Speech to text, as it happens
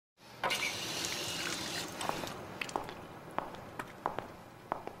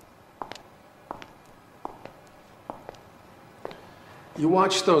You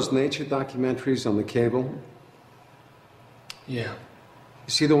watch those nature documentaries on the cable? Yeah. You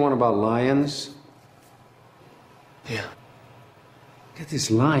see the one about lions? Yeah. Get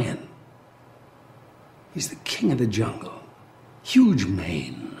this lion. He's the king of the jungle. Huge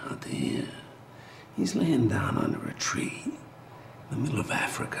mane out there. He's laying down under a tree in the middle of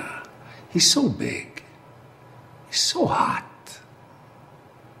Africa. He's so big. He's so hot.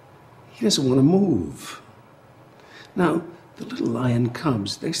 He doesn't want to move. Now, the little lion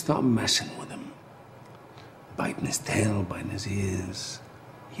cubs, they start messing with him. Biting his tail, biting his ears.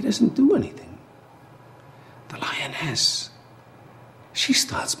 He doesn't do anything. The lioness, she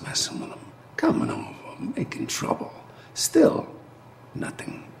starts messing with him, coming over, making trouble. Still,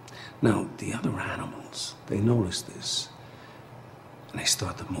 nothing. Now, the other animals, they notice this, and they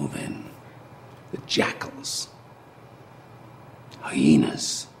start to move in. The jackals,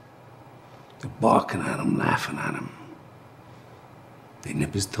 hyenas, they're barking at him, laughing at him. They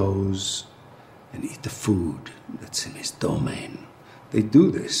nip his toes and eat the food that's in his domain. They do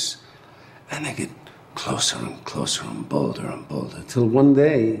this, and they get closer and closer and bolder, till one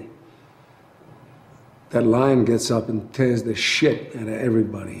day, that lion gets up and tears the shit out of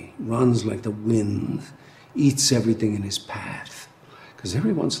everybody, runs like the wind, eats everything in his path. Because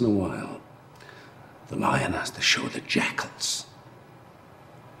every once in a while, the lion has to show the jackals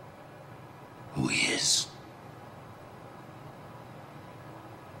who he is.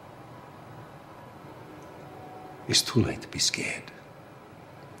 It's too late to be scared.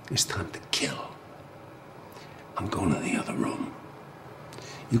 It's time to kill. I'm going to the other room.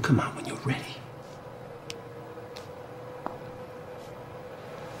 You come out when you're ready.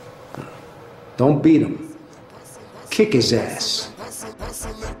 Don't beat him. Kick his ass.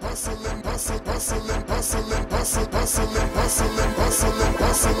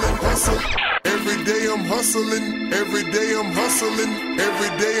 Every day I'm hustling, every day I'm hustling, every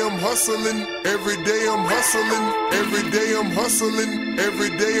day I'm hustling, every day I'm hustling, every day I'm hustling, every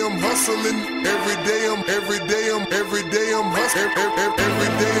day I'm hustling, every day I'm hustling, every day I'm hustling,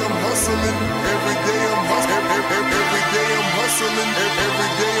 every day I'm hustling, every day I'm hustling, every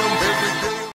day